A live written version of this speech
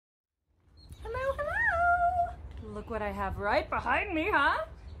what I have right behind me, huh?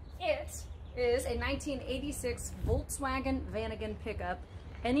 It is a 1986 Volkswagen Vanagon Pickup.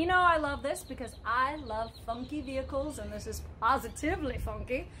 And you know I love this because I love funky vehicles, and this is positively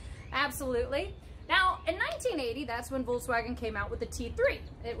funky. Absolutely. Now, in 1980, that's when Volkswagen came out with the T3.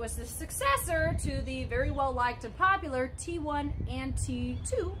 It was the successor to the very well-liked and popular T1 and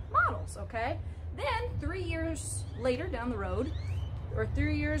T2 models, okay? Then, 3 years later down the road, or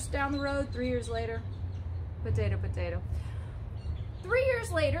 3 years down the road, 3 years later, potato, potato. 3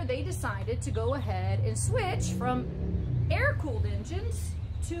 years later, they decided to go ahead and switch from air-cooled engines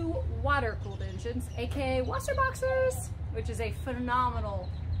to water-cooled engines, aka Wasserboxers, which is a phenomenal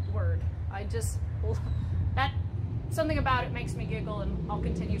word. That something about it makes me giggle, and I'll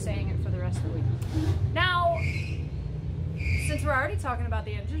continue saying it for the rest of the week. Now, since we're already talking about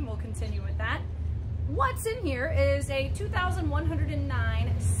the engine, we'll continue with that. What's in here is a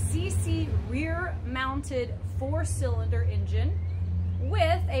 2,109 cc rear-mounted 4-cylinder engine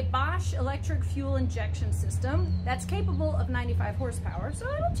with a Bosch electric fuel injection system that's capable of 95 horsepower,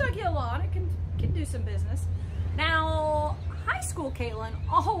 so it'll chug you along. It can do some business. Now, high school Caitlin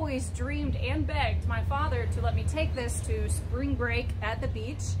always dreamed and begged my father to let me take this to spring break at the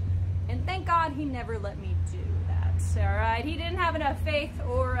beach, and thank God he never let me do that. All right, he didn't have enough faith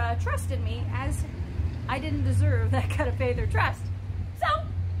or trust in me, as I didn't deserve that kind of faith or trust. So,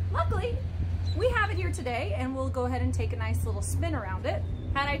 luckily, we have it here today, and we'll go ahead and take a nice little spin around it.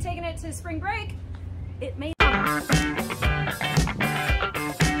 Had I taken it to spring break, it may